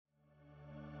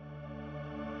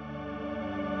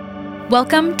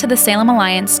Welcome to the Salem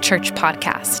Alliance Church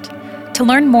Podcast. To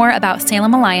learn more about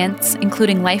Salem Alliance,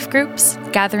 including life groups,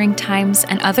 gathering times,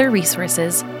 and other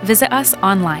resources, visit us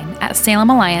online at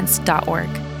salemalliance.org.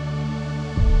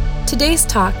 Today's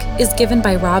talk is given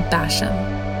by Rob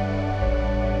Basham.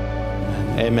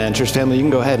 Amen. Church family, you can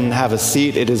go ahead and have a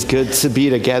seat. It is good to be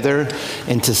together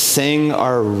and to sing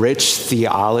our rich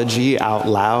theology out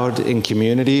loud in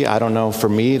community. I don't know, for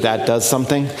me, that does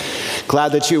something.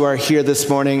 Glad that you are here this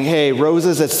morning. Hey,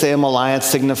 roses at Salem Alliance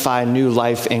signify new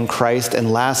life in Christ.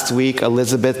 And last week,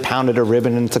 Elizabeth pounded a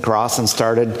ribbon into the cross and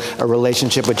started a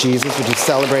relationship with Jesus. Would you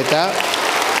celebrate that?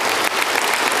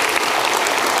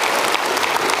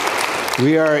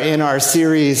 We are in our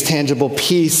series, Tangible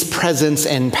Peace, Presence,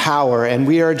 and Power, and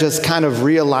we are just kind of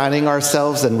realigning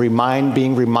ourselves and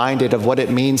being reminded of what it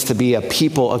means to be a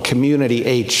people, a community,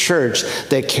 a church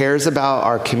that cares about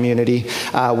our community.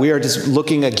 We are just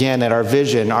looking again at our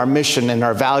vision, our mission, and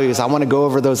our values. I want to go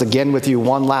over those again with you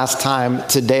one last time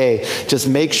today. Just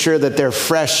make sure that they're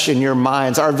fresh in your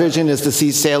minds. Our vision is to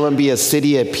see Salem be a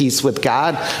city at peace with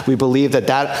God. We believe that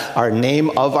our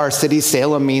name of our city,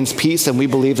 Salem, means peace, and we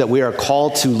believe that we are called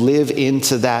to live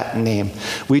into that name.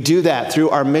 We do that through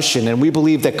our mission, and we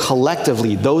believe that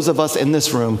collectively, those of us in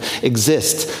this room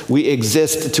exist. We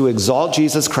exist to exalt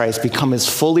Jesus Christ, become his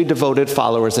fully devoted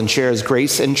followers, and share his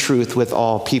grace and truth with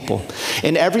all people.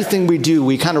 In everything we do,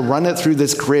 we kind of run it through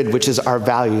this grid, which is our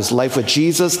values, life with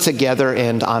Jesus, together,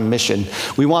 and on mission.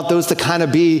 We want those to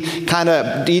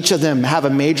each of them have a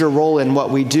major role in what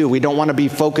we do. We don't want to be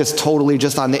focused totally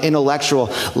just on the intellectual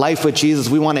life with Jesus.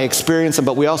 We want to experience them,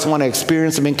 but we also want to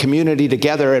experience them in community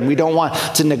together, and we don't want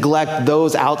to neglect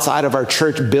those outside of our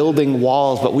church building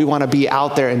walls, but we want to be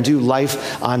out there and do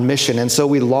life on mission, and so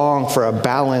we long for a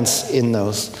balance in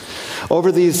those.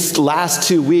 Over these last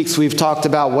 2 weeks, we've talked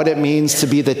about what it means to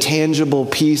be the tangible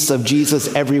peace of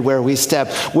Jesus everywhere we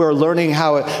step. We're learning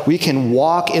how we can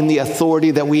walk in the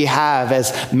authority that we have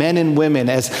as men and women,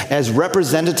 as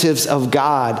representatives of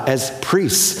God, as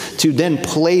priests, to then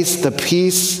place the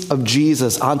peace of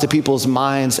Jesus onto people's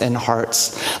minds and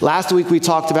hearts. Last week, we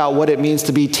talked about what it means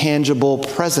to be tangible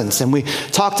presence, and we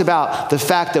talked about the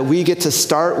fact that we get to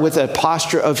start with a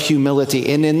posture of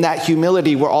humility, and in that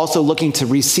humility, we're also looking to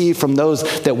receive from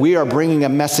those that we are bringing a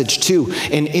message to.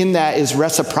 And in that is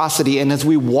reciprocity. And as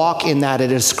we walk in that,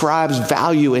 it ascribes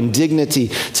value and dignity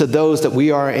to those that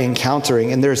we are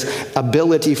encountering. And there's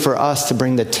ability for us to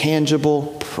bring the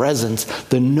tangible presence,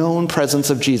 the known presence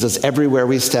of Jesus everywhere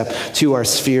we step to our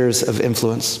spheres of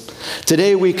influence.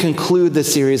 Today, we conclude the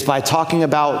series by talking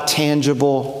about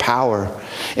tangible power.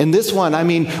 In this one,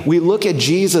 we look at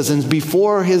Jesus, and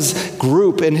before his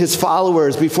group and his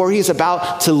followers, before he's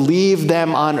about to leave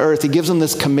them on earth, he gives them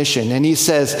this commission. And he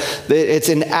says, it's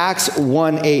in Acts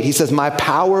 1:8. He says, "My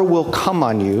power will come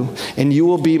on you, and you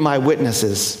will be my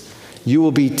witnesses. You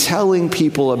will be telling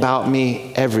people about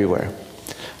me everywhere."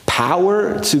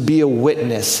 Power to be a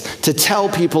witness, to tell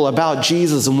people about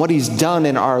Jesus and what he's done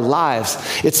in our lives.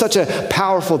 It's such a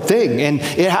powerful thing. And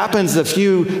it happens a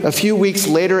few weeks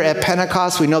later at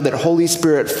Pentecost. We know that Holy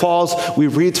Spirit falls. We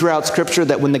read throughout Scripture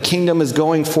that when the kingdom is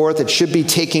going forth, it should be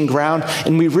taking ground.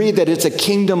 And we read that it's a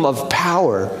kingdom of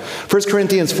power. 1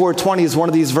 Corinthians 4:20 is one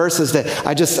of these verses that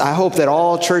I hope that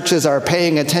all churches are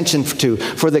paying attention to.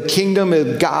 For the kingdom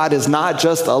of God is not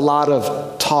just a lot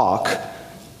of talk.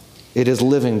 It is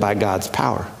living by God's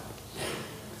power.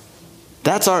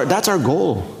 That's our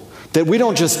goal. That we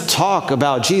don't just talk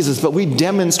about Jesus, but we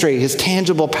demonstrate his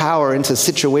tangible power into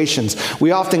situations.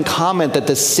 We often comment that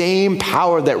the same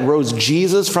power that rose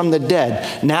Jesus from the dead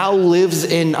now lives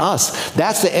in us.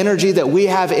 That's the energy that we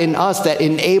have in us that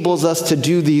enables us to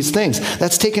do these things.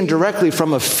 That's taken directly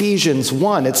from Ephesians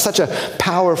 1. It's such a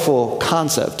powerful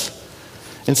concept.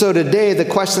 And so today, the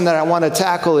question that I want to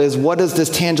tackle is, what does this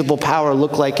tangible power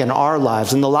look like in our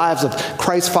lives, in the lives of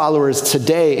Christ followers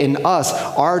today, in us,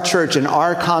 our church, in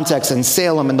our context, in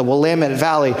Salem, in the Willamette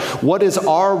Valley? What is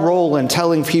our role in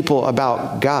telling people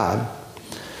about God?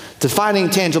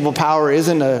 Defining tangible power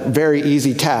isn't a very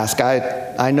easy task.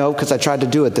 I know because I tried to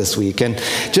do it this week. And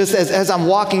just as I'm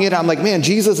walking it, I'm like, man,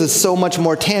 Jesus is so much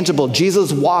more tangible.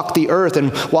 Jesus walked the earth,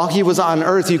 and while he was on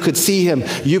earth, you could see him,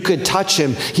 you could touch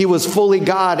him. He was fully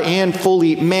God and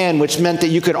fully man, which meant that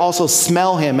you could also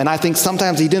smell him. And I think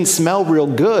sometimes he didn't smell real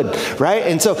good, right?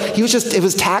 And so it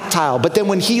was tactile. But then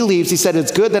when he leaves, he said,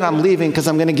 it's good that I'm leaving because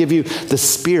I'm going to give you the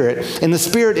Spirit. And the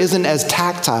Spirit isn't as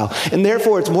tactile. And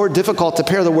therefore, it's more difficult to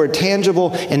pair the word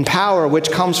tangible and power,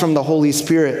 which comes from the Holy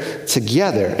Spirit,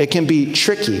 together. It can be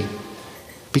tricky.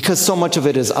 because so much of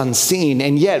it is unseen.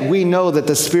 And yet we know that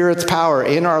the Spirit's power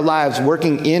in our lives,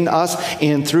 working in us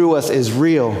and through us, is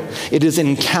real. It is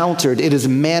encountered. It is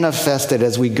manifested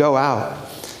as we go out.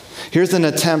 Here's an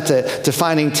attempt at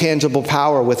defining tangible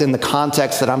power within the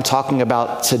context that I'm talking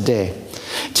about today.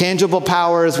 Tangible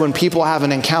power is when people have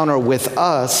an encounter with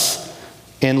us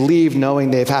and leave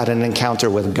knowing they've had an encounter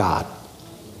with God.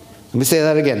 Let me say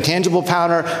that again. Tangible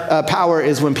power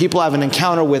is when people have an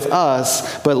encounter with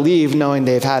us, but leave knowing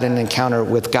they've had an encounter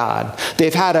with God.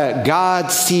 They've had a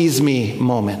God sees me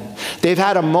moment. They've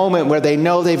had a moment where they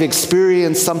know they've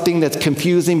experienced something that's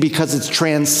confusing because it's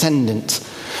transcendent.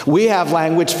 We have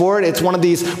language for it. It's one of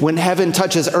these when heaven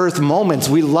touches earth moments.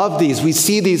 We love these. We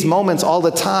see these moments all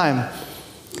the time.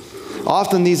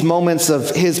 Often these moments of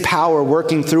his power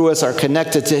working through us are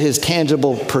connected to his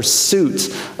tangible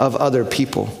pursuit of other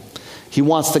people. He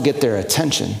wants to get their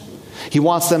attention. He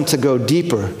wants them to go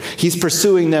deeper. He's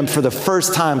pursuing them for the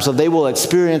first time so they will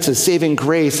experience his saving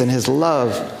grace and his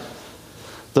love.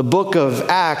 The book of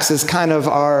Acts is kind of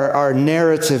our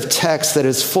narrative text that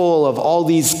is full of all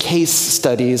these case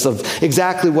studies of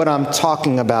exactly what I'm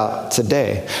talking about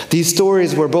today. These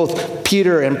stories were both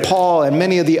Peter and Paul and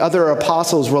many of the other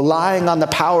apostles relying on the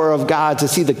power of God to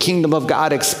see the kingdom of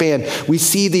God expand. We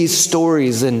see these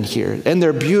stories in here, and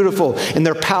they're beautiful, and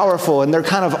they're powerful, and they're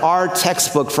kind of our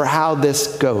textbook for how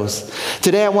this goes.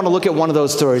 Today I want to look at one of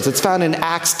those stories. It's found in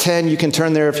Acts 10. You can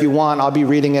turn there if you want. I'll be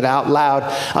reading it out loud.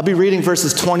 I'll be reading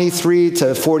verses 23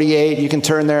 to 48. You can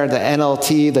turn there, the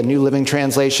NLT, the New Living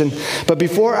Translation. But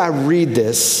before I read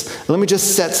this, let me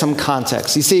just set some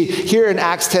context. You see, here in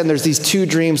Acts 10, there's these two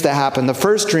dreams that happen. The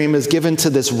first dream is given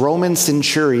to this Roman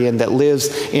centurion that lives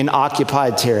in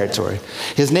occupied territory.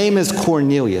 His name is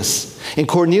Cornelius. And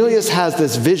Cornelius has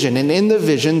this vision, and in the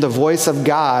vision, the voice of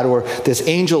God, or this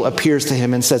angel, appears to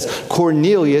him and says,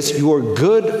 "Cornelius, your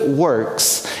good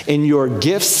works and your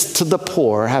gifts to the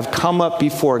poor have come up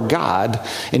before God,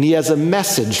 and he has a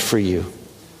message for you.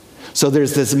 So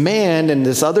there's this man in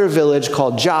this other village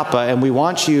called Joppa, and we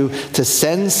want you to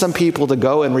send some people to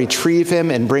go and retrieve him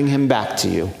and bring him back to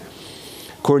you."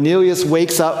 Cornelius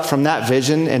wakes up from that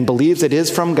vision and believes it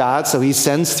is from God, so he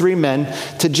sends 3 men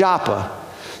to Joppa.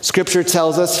 Scripture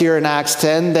tells us here in Acts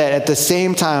 10 that at the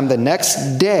same time, the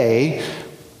next day,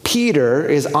 Peter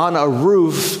is on a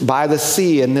roof by the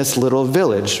sea in this little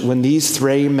village when these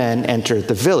 3 men enter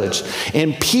the village.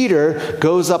 And Peter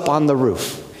goes up on the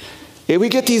roof. We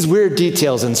get these weird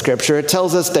details in Scripture. It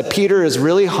tells us that Peter is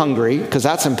really hungry, because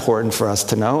that's important for us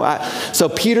to know. So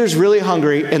Peter's really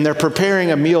hungry, and they're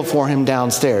preparing a meal for him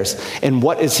downstairs. And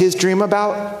what is his dream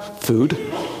about? Food.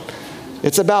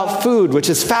 It's about food, which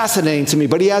is fascinating to me.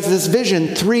 But he has this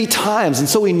vision 3 times, and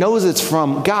so he knows it's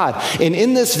from God. And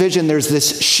in this vision, there's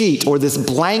this sheet or this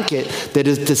blanket that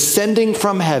is descending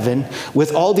from heaven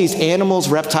with all these animals,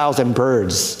 reptiles, and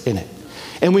birds in it.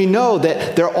 And we know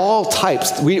that they're all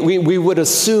types. We would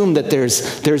assume that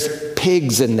there's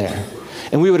pigs in there.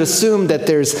 And we would assume that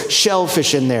there's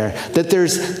shellfish in there, that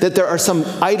there are some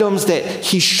items that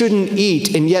he shouldn't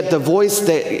eat, and yet the voice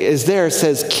that is there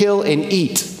says, "Kill and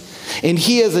eat." And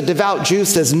he, as a devout Jew,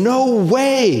 says, "No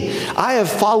way! I have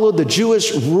followed the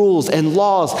Jewish rules and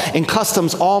laws and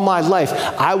customs all my life.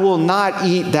 I will not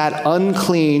eat that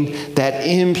unclean, that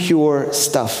impure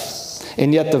stuff."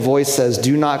 And yet the voice says,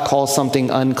 "Do not call something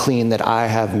unclean that I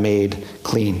have made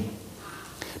clean."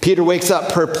 Peter wakes up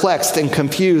perplexed and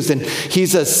confused, and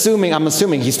I'm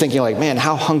assuming he's thinking like, "Man,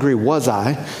 how hungry was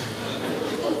I?"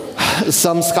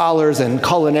 Some scholars and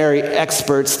culinary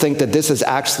experts think that this is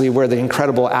actually where the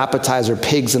incredible appetizer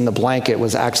Pigs in the Blanket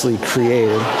was actually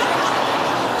created.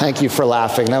 Thank you for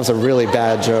laughing. That was a really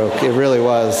bad joke. It really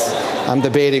was. I'm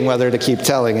debating whether to keep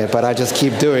telling it, but I just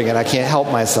keep doing it. I can't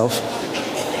help myself.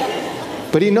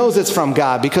 But he knows it's from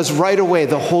God, because right away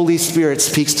the Holy Spirit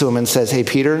speaks to him and says, "Hey,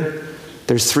 Peter,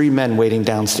 there's 3 men waiting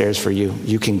downstairs for you.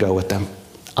 You can go with them.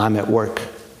 I'm at work."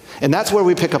 And that's where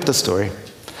we pick up the story.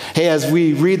 Hey, as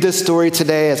we read this story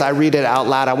today, as I read it out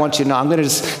loud, I want you to know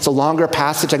it's a longer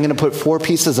passage. I'm going to put 4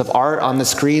 pieces of art on the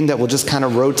screen that will just kind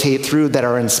of rotate through that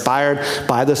are inspired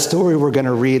by the story we're going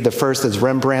to read. The first is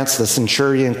Rembrandt's The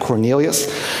Centurion Cornelius.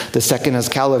 The second is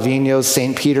Calvino's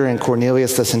St. Peter and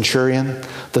Cornelius the Centurion.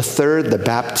 The third, The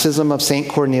Baptism of St.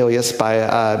 Cornelius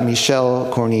by Michel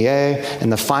Cornier.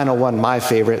 And the final one, my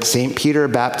favorite, St. Peter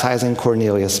Baptizing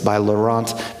Cornelius by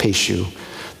Laurent Péchu.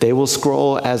 They will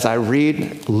scroll as I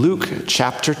read Luke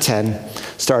chapter 10,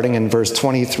 starting in verse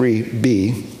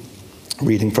 23b,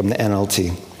 reading from the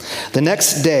NLT. "The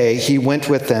next day he went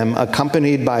with them,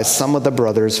 accompanied by some of the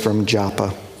brothers from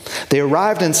Joppa. They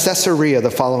arrived in Caesarea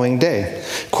the following day.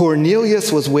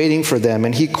 Cornelius was waiting for them,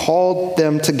 and he called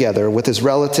them together with his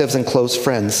relatives and close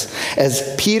friends.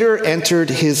 As Peter entered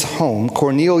his home,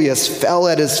 Cornelius fell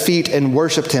at his feet and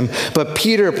worshiped him. But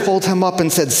Peter pulled him up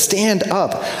and said, "Stand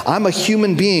up. I'm a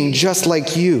human being just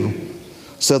like you."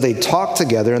 So they talked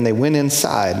together, and they went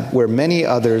inside, where many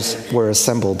others were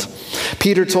assembled.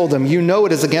 Peter told them, "You know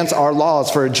it is against our laws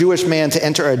for a Jewish man to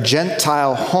enter a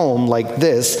Gentile home like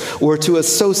this or to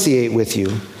associate with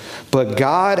you. But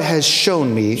God has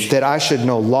shown me that I should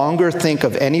no longer think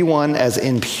of anyone as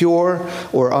impure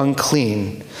or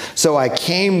unclean. So I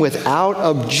came without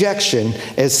objection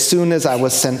as soon as I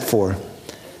was sent for.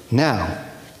 Now,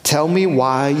 tell me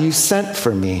why you sent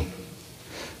for me."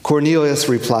 Cornelius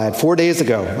replied, 4 days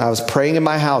ago, I was praying in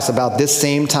my house about this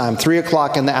same time, 3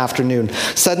 o'clock in the afternoon.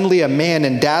 Suddenly a man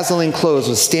in dazzling clothes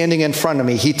was standing in front of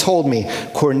me. He told me,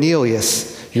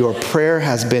 "Cornelius, your prayer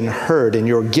has been heard, and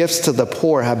your gifts to the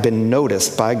poor have been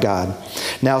noticed by God.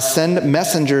 Now send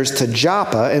messengers to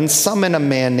Joppa and summon a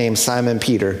man named Simon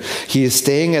Peter. He is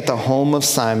staying at the home of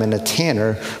Simon, a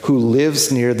tanner who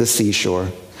lives near the seashore."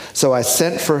 So I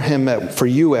sent for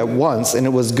you at once, and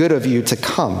it was good of you to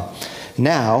come.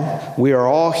 Now we are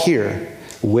all here,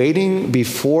 waiting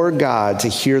before God to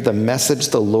hear the message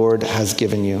the Lord has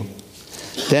given you.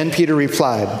 Then Peter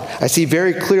replied, "I see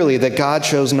very clearly that God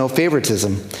shows no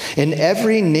favoritism. In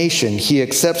every nation he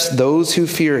accepts those who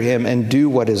fear him and do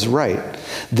what is right.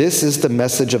 This is the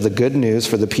message of the good news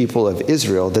for the people of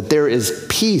Israel, that there is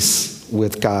peace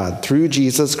with God through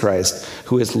Jesus Christ,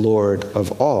 who is Lord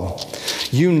of all.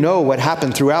 You know what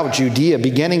happened throughout Judea,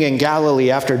 beginning in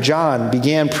Galilee after John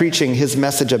began preaching his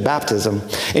message of baptism.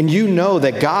 And you know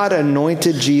that God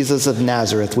anointed Jesus of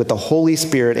Nazareth with the Holy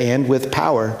Spirit and with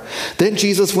power. Then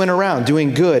Jesus went around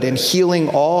doing good and healing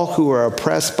all who were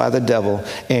oppressed by the devil,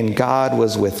 and God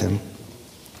was with him.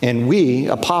 And we,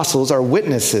 apostles, are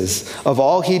witnesses of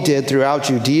all he did throughout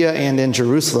Judea and in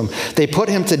Jerusalem. They put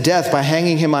him to death by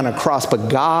hanging him on a cross, but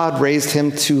God raised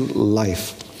him to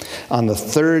life on the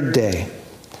third day.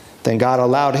 Then God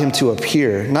allowed him to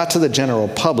appear, not to the general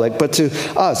public, but to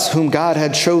us, whom God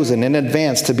had chosen in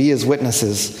advance to be his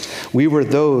witnesses. We were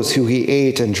those who he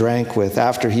ate and drank with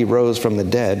after he rose from the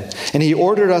dead. And he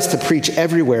ordered us to preach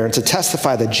everywhere and to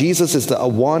testify that Jesus is the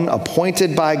one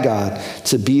appointed by God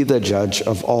to be the judge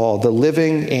of all, the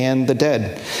living and the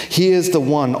dead. He is the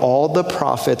one all the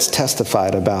prophets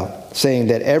testified about, saying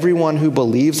that everyone who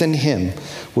believes in him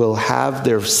will have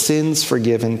their sins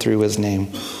forgiven through his name.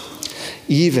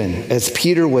 Even as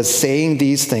Peter was saying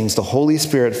these things, the Holy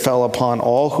Spirit fell upon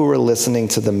all who were listening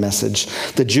to the message.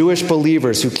 The Jewish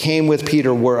believers who came with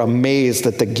Peter were amazed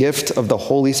that the gift of the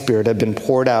Holy Spirit had been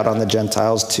poured out on the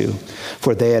Gentiles too,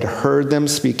 for they had heard them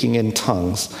speaking in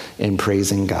tongues and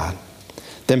praising God.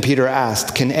 Then Peter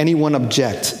asked, "Can anyone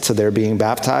object to their being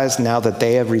baptized now that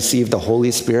they have received the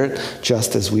Holy Spirit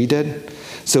just as we did?"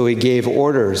 So he gave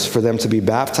orders for them to be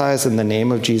baptized in the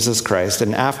name of Jesus Christ.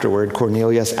 And afterward,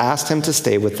 Cornelius asked him to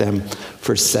stay with them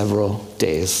for several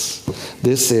days.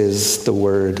 This is the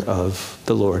word of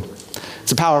the Lord.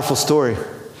 It's a powerful story.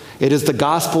 It is the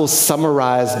gospel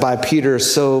summarized by Peter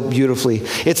so beautifully.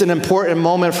 It's an important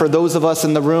moment for those of us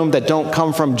in the room that don't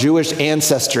come from Jewish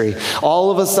ancestry. All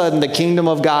of a sudden, the kingdom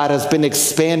of God has been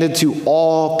expanded to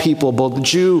all people, both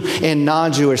Jew and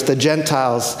non-Jewish, the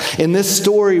Gentiles. In this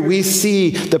story, we see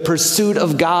the pursuit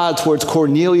of God towards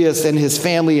Cornelius and his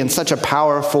family in such a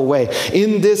powerful way.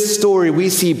 In this story, we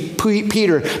see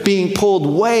Peter being pulled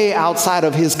way outside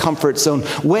of his comfort zone,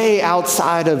 way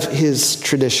outside of his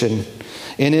tradition.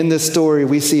 And in this story,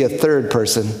 we see a third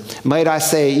person, might I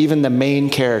say even the main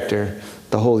character,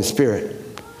 the Holy Spirit.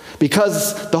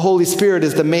 Because the Holy Spirit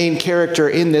is the main character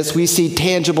in this, we see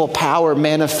tangible power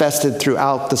manifested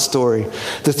throughout the story.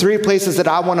 The three places that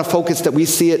I want to focus that we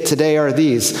see it today are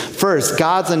these. First,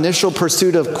 God's initial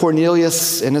pursuit of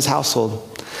Cornelius and his household.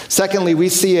 Secondly, we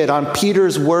see it on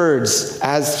Peter's words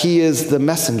as he is the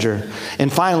messenger.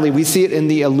 And finally, we see it in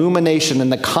the illumination and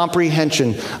the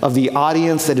comprehension of the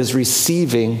audience that is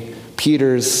receiving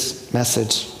Peter's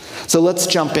message. So let's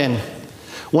jump in.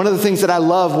 One of the things that I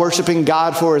love worshiping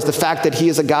God for is the fact that he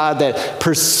is a God that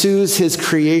pursues his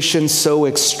creation so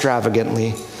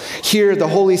extravagantly. Here, the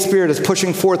Holy Spirit is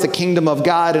pushing forth the kingdom of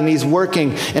God, and he's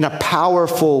working in a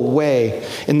powerful way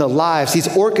in the lives.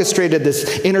 He's orchestrated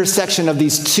this intersection of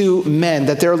these two men,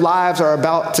 that their lives are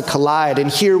about to collide.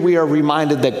 And here we are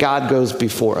reminded that God goes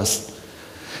before us.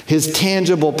 His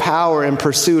tangible power and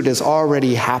pursuit is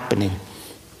already happening.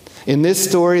 In this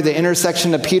story, the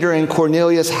intersection of Peter and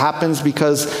Cornelius happens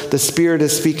because the Spirit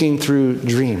is speaking through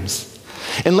dreams.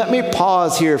 And let me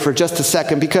pause here for just a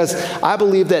second, because I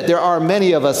believe that there are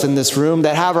many of us in this room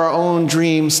that have our own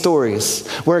dream stories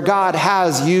where God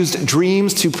has used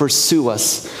dreams to pursue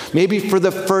us, maybe for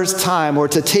the first time, or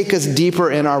to take us deeper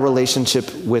in our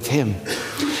relationship with Him.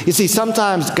 You see,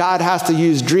 sometimes God has to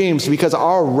use dreams because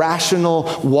our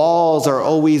rational walls are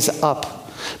always up,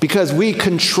 because we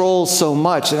control so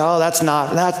much.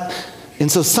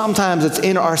 And so sometimes it's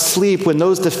in our sleep when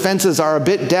those defenses are a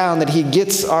bit down that He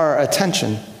gets our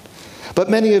attention. But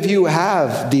many of you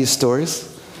have these stories.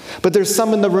 But there's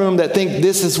some in the room that think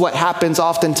this is what happens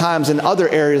oftentimes in other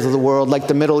areas of the world, like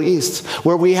the Middle East,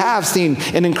 where we have seen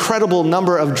an incredible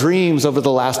number of dreams over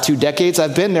the last 2 decades.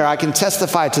 I've been there. I can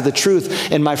testify to the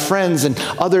truth, and my friends and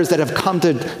others that have come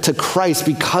to Christ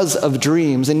because of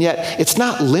dreams. And yet it's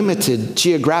not limited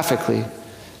geographically.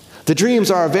 The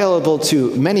dreams are available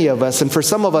to many of us, and for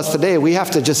some of us today, we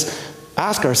have to just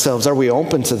ask ourselves, are we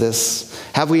open to this?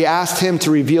 Have we asked Him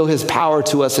to reveal His power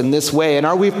to us in this way? And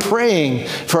are we praying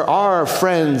for our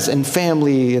friends and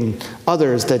family and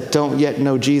others that don't yet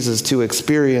know Jesus to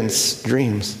experience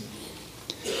dreams?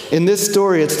 In this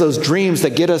story, it's those dreams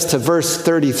that get us to verse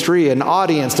 33, an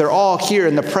audience. They're all here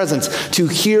in the presence to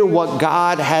hear what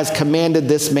God has commanded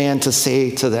this man to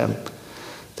say to them.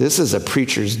 This is a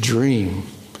preacher's dream.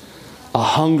 A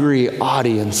hungry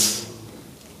audience.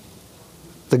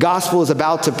 The gospel is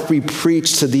about to be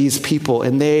preached to these people,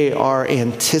 and they are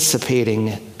anticipating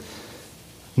it.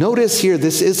 Notice here,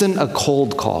 this isn't a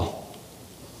cold call.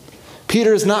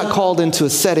 Peter is not called into a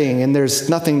setting and there's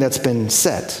nothing that's been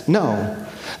said. No.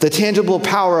 The tangible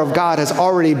power of God has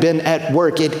already been at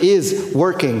work. It is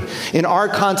working. In our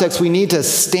context, we need to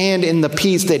stand in the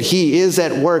peace that He is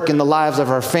at work in the lives of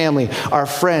our family, our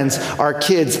friends, our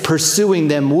kids, pursuing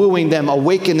them, wooing them,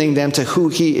 awakening them to who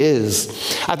He is.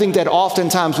 I think that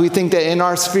oftentimes we think that in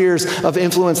our spheres of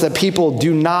influence that people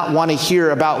do not want to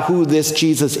hear about who this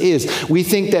Jesus is. We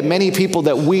think that many people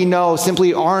that we know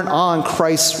simply aren't on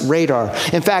Christ's radar.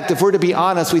 In fact, if we're to be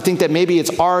honest, we think that maybe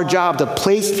it's our job to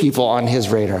place people on His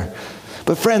radar.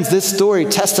 But friends, this story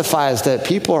testifies that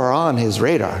people are on His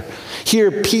radar.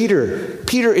 Here,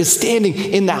 Peter is standing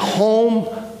in the home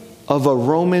of a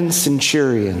Roman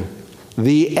centurion,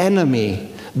 the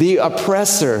enemy, the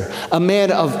oppressor, a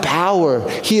man of power.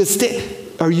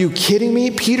 Are you kidding me?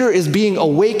 Peter is being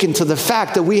awakened to the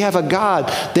fact that we have a God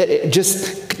that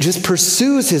just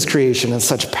pursues His creation in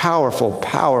such powerful,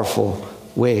 powerful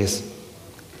ways.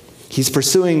 He's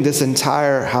pursuing this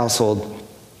entire household.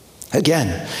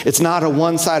 Again, it's not a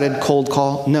one-sided cold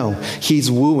call. No, He's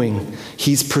wooing.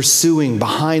 He's pursuing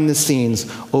behind the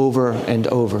scenes over and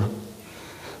over.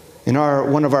 In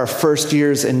one of our first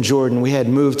years in Jordan, we had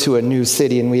moved to a new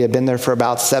city, and we had been there for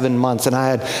about 7 months, and I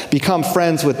had become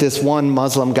friends with this one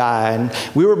Muslim guy, and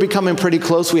we were becoming pretty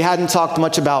close. We hadn't talked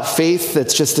much about faith.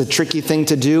 It's just a tricky thing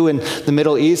to do in the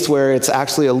Middle East, where it's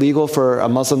actually illegal for a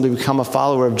Muslim to become a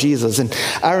follower of Jesus. And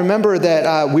I remember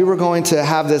that we were going to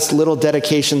have this little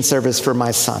dedication service for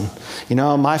my son. You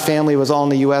know, my family was all in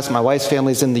the U.S., my wife's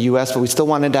family's in the U.S., but we still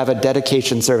wanted to have a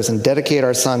dedication service and dedicate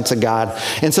our son to God.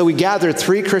 And so we gathered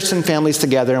 3 Christian families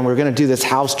together, and we're going to do this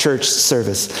house church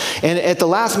service. And at the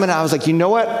last minute, I was like, you know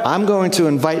what? I'm going to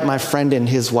invite my friend and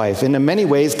his wife. And in many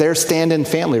ways, they're stand-in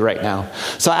family right now.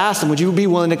 So I asked him, would you be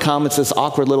willing to come? It's this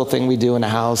awkward little thing we do in the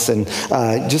house. And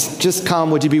just come.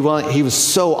 Would you be willing? He was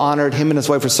so honored. Him and his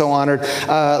wife were so honored.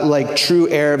 Like true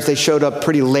Arabs, they showed up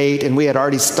pretty late, and we had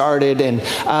already started. And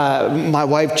my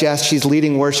wife, Jess, she's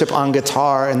leading worship on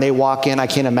guitar, and they walk in. I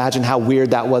can't imagine how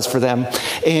weird that was for them.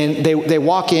 And they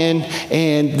walk in,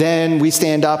 and then we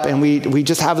stand up, and we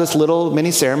just have this little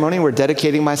mini ceremony. We're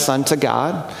dedicating my son to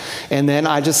God. And then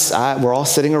we're all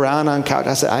sitting around on couch.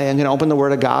 I said, I am going to open the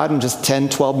Word of God in just 10,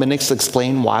 12 minutes to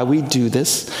explain why we do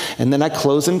this. And then I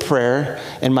close in prayer,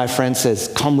 and my friend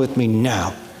says, come with me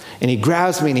now. And he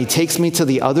grabs me, and he takes me to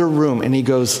the other room, and he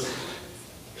goes,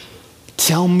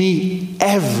 tell me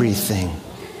everything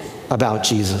about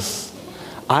Jesus.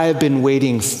 I have been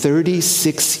waiting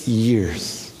 36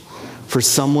 years for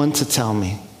someone to tell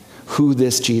me who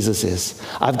this Jesus is.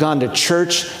 I've gone to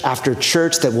church after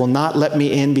church that will not let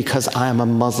me in because I am a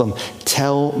Muslim.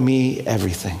 Tell me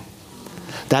everything.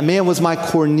 That man was my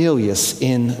Cornelius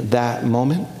in that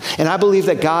moment. And I believe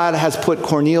that God has put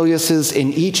Corneliuses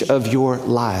in each of your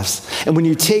lives. And when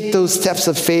you take those steps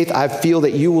of faith, I feel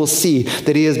that you will see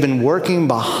that He has been working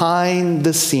behind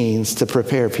the scenes to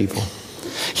prepare people.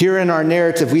 Here in our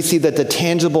narrative, we see that the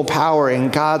tangible power in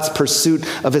God's pursuit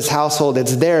of his household,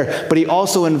 it's there, but he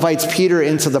also invites Peter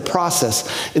into the process.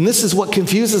 And this is what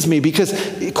confuses me, because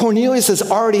Cornelius has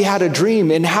already had a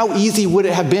dream, and how easy would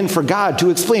it have been for God to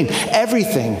explain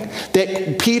everything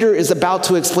that Peter is about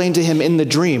to explain to him in the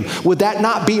dream? Would that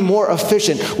not be more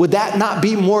efficient? Would that not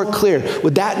be more clear?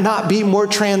 Would that not be more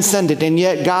transcendent? And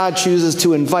yet God chooses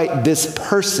to invite this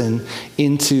person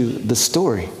into the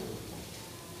story.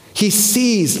 He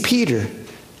sees Peter,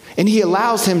 and he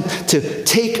allows him to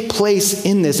take place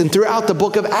in this. And throughout the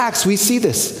book of Acts, we see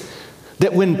this,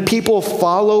 that when people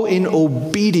follow in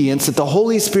obedience, that the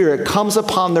Holy Spirit comes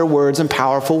upon their words in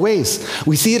powerful ways.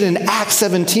 We see it in Acts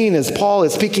 17 as Paul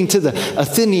is speaking to the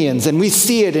Athenians, and we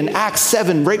see it in Acts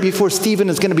 7 right before Stephen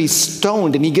is going to be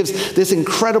stoned, and he gives this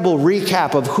incredible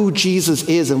recap of who Jesus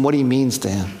is and what he means to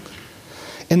him.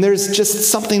 And there's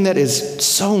just something that is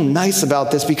so nice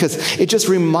about this, because it just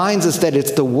reminds us that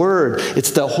it's the Word,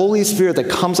 it's the Holy Spirit that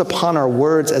comes upon our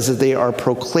words as they are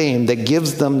proclaimed, that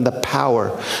gives them the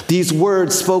power. These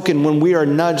words spoken when we are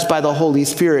nudged by the Holy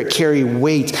Spirit carry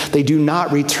weight. They do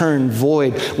not return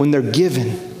void when they're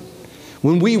given.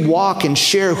 When we walk and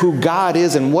share who God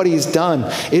is and what he's done,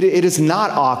 it is not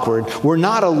awkward. We're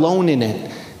not alone in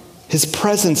it. His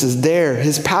presence is there.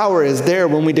 His power is there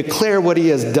when we declare what he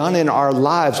has done in our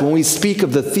lives. When we speak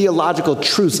of the theological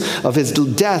truths of his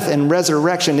death and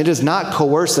resurrection, it is not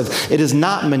coercive. It is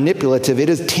not manipulative. It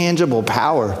is tangible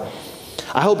power.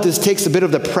 I hope this takes a bit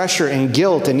of the pressure and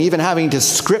guilt and even having to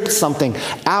script something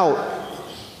out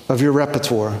of your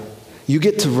repertoire. You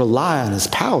get to rely on his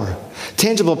power.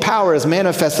 Tangible power is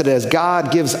manifested as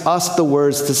God gives us the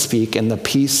words to speak and the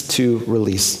peace to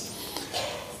release.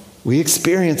 We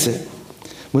experience it.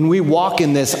 When we walk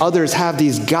in this, others have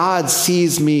these God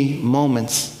sees me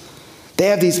moments. They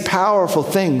have these powerful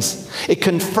things. It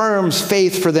confirms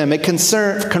faith for them. It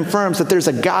confirms that there's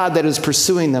a God that is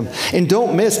pursuing them. And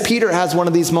don't miss, Peter has one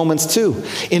of these moments too.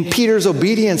 In Peter's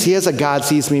obedience, he has a God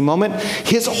sees me moment.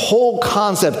 His whole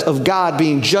concept of God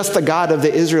being just the God of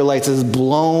the Israelites is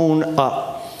blown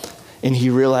up. And he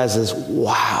realizes,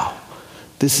 wow,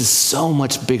 this is so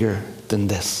much bigger than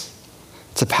this.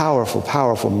 It's a powerful,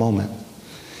 powerful moment.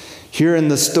 Here in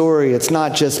the story, it's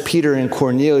not just Peter and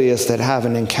Cornelius that have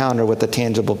an encounter with the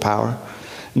tangible power.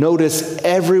 Notice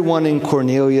everyone in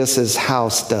Cornelius'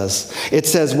 house does. It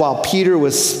says, while Peter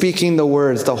was speaking the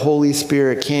words, the Holy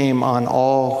Spirit came on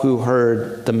all who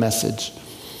heard the message.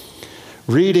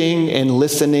 Reading and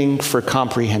listening for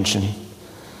comprehension.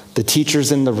 The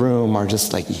teachers in the room are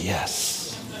just like,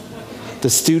 yes. The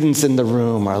students in the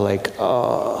room are like,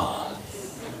 oh.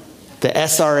 The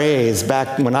SRAs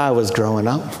back when I was growing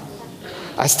up.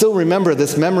 I still remember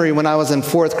this memory when I was in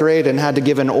 4th grade and had to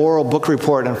give an oral book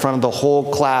report in front of the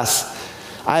whole class.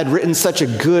 I had written such a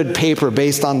good paper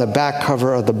based on the back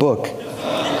cover of the book.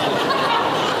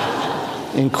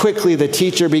 And quickly the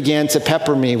teacher began to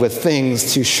pepper me with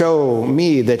things to show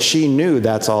me that she knew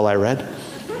that's all I read.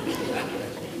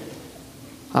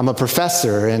 I'm a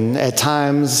professor, and at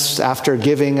times after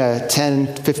giving a 10,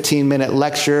 15-minute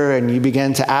lecture and you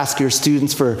begin to ask your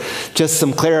students for just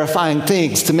some clarifying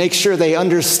things to make sure they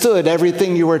understood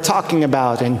everything you were talking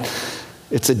about, and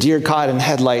it's a deer caught in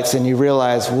headlights and you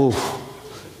realize, whoa,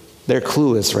 they're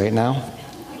clueless right now.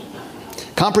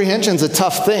 Comprehension's a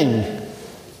tough thing,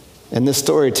 and this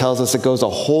story tells us it goes a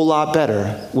whole lot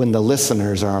better when the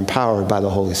listeners are empowered by the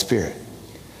Holy Spirit.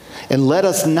 And let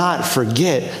us not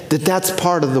forget that that's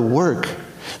part of the work.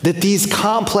 That these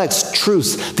complex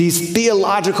truths, these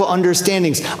theological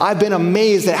understandings, I've been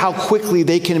amazed at how quickly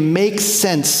they can make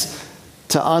sense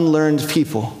to unlearned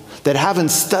people that haven't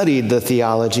studied the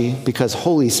theology, because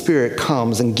Holy Spirit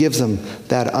comes and gives them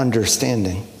that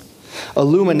understanding.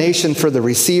 Illumination for the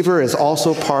receiver is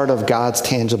also part of God's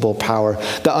tangible power.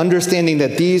 The understanding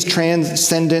that these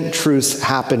transcendent truths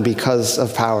happen because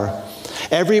of power.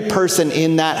 Every person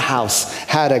in that house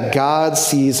had a God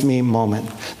sees me moment.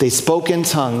 They spoke in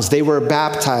tongues. They were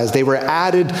baptized. They were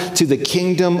added to the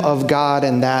kingdom of God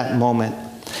in that moment.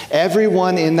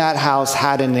 Everyone in that house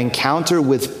had an encounter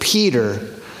with Peter,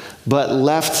 but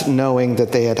left knowing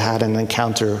that they had had an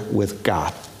encounter with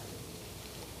God.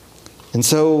 And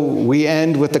so we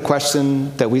end with the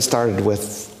question that we started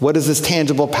with. What does this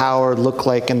tangible power look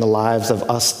like in the lives of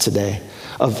us today,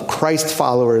 of Christ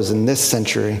followers in this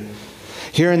century?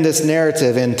 Here in this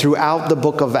narrative and throughout the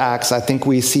book of Acts, I think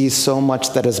we see so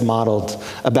much that is modeled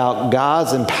about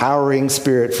God's empowering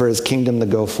spirit for his kingdom to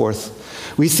go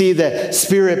forth. We see that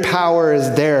spirit power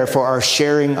is there for our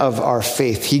sharing of our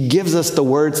faith. He gives us the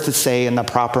words to say in the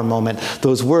proper moment.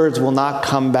 Those words will not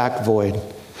come back void.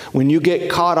 When you get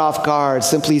caught off guard,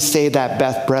 simply say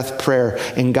that breath prayer,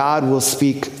 and God will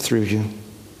speak through you.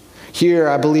 Here,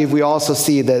 I believe we also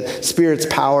see the Spirit's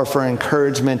power for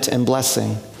encouragement and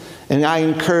blessing. And I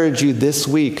encourage you this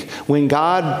week, when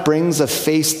God brings a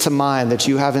face to mind that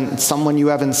someone you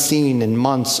haven't seen in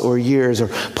months or years, or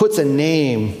puts a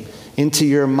name into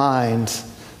your mind,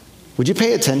 would you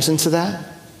pay attention to that?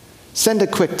 Send a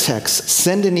quick text,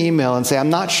 send an email and say, I'm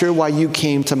not sure why you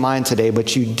came to mind today,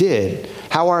 but you did.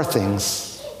 How are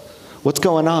things? What's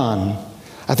going on?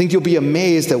 I think you'll be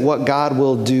amazed at what God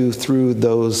will do through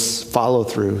those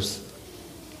follow-throughs.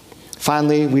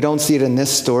 Finally, we don't see it in this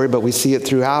story, but we see it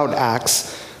throughout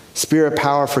Acts. Spirit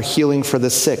power for healing for the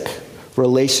sick,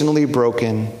 relationally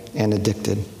broken and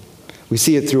addicted. We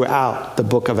see it throughout the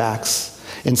book of Acts.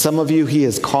 And some of you, he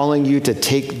is calling you to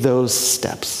take those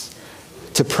steps,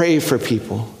 to pray for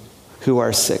people who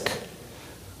are sick,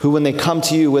 who when they come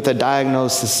to you with a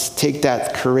diagnosis, take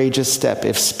that courageous step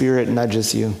if Spirit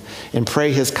nudges you, and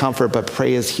pray his comfort, but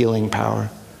pray his healing power.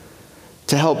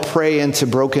 To help pray into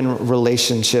broken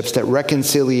relationships, that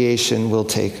reconciliation will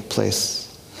take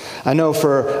place. I know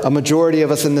for a majority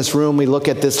of us in this room, we look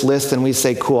at this list and we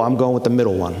say, cool, I'm going with the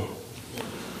middle one.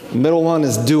 The middle one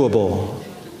is doable.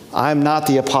 I'm not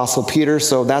the Apostle Peter,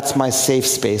 so that's my safe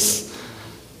space.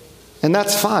 And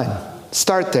that's fine.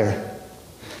 Start there.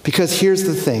 Because here's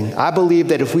the thing. I believe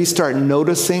that if we start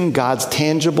noticing God's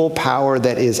tangible power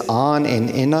that is on and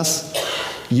in us,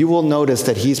 you will notice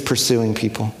that he's pursuing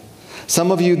people.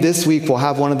 Some of you this week will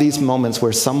have one of these moments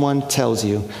where someone tells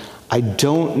you, I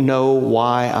don't know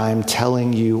why I'm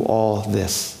telling you all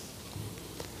this.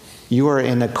 You are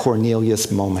in a Cornelius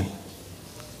moment.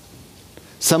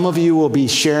 Some of you will be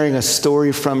sharing a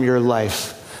story from your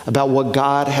life about what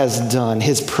God has done,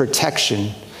 his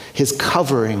protection, his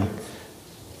covering,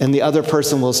 and the other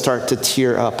person will start to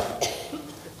tear up.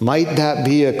 Might that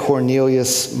be a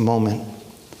Cornelius moment?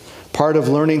 Part of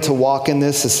learning to walk in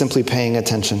this is simply paying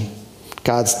attention.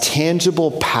 God's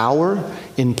tangible power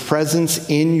and presence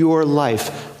in your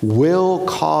life will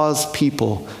cause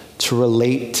people to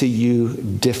relate to you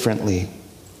differently.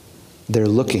 They're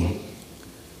looking.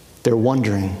 They're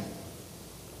wondering.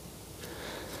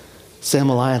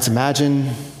 Salem Alliance, imagine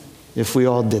if we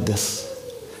all did this.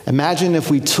 Imagine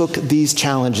if we took these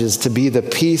challenges to be the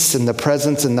peace and the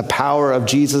presence and the power of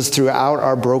Jesus throughout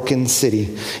our broken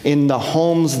city, in the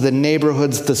homes, the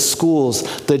neighborhoods, the schools,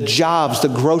 the jobs, the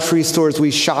grocery stores we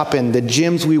shop in, the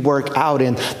gyms we work out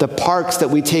in, the parks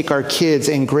that we take our kids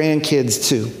and grandkids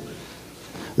to.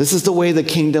 This is the way the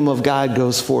kingdom of God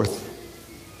goes forth.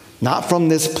 Not from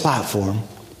this platform,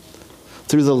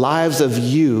 through the lives of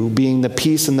you being the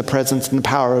peace and the presence and the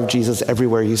power of Jesus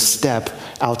everywhere you step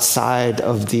outside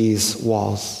of these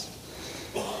walls.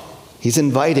 He's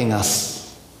inviting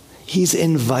us. He's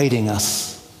inviting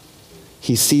us.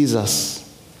 He sees us.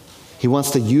 He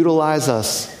wants to utilize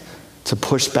us to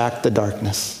push back the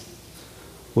darkness.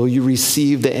 Will you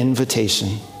receive the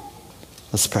invitation?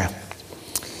 Let's pray.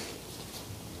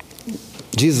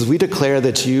 Jesus, we declare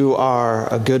that you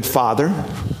are a good Father.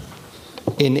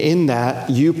 And in that,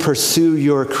 you pursue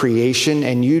your creation,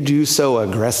 and you do so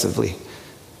aggressively.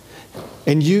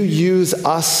 And you use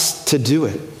us to do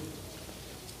it.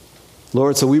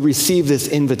 Lord, so we receive this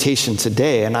invitation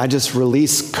today, and I just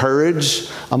release courage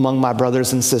among my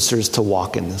brothers and sisters to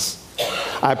walk in this.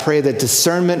 I pray that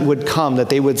discernment would come, that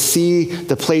they would see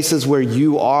the places where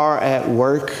you are at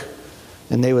work,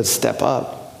 and they would step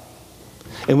up.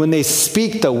 And when they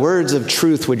speak the words of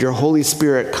truth, would your Holy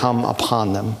Spirit come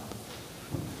upon them?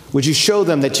 Would you show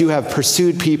them that you have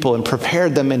pursued people and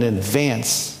prepared them in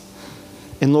advance?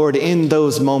 And Lord, in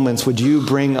those moments, would you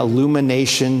bring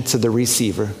illumination to the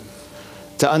receiver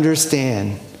to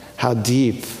understand how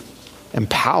deep and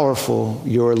powerful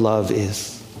your love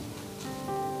is?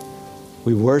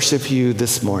 We worship you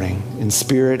this morning in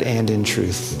spirit and in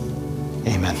truth.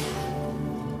 Amen.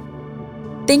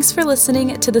 Thanks for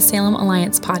listening to the Salem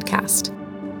Alliance podcast.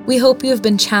 We hope you have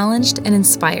been challenged and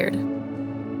inspired.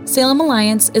 Salem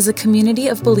Alliance is a community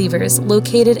of believers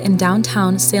located in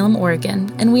downtown Salem,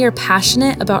 Oregon, and we are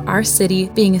passionate about our city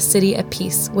being a city at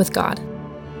peace with God.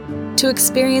 To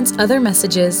experience other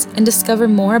messages and discover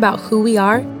more about who we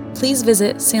are, please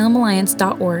visit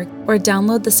salemalliance.org or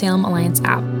download the Salem Alliance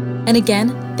app. And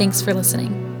again, thanks for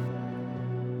listening.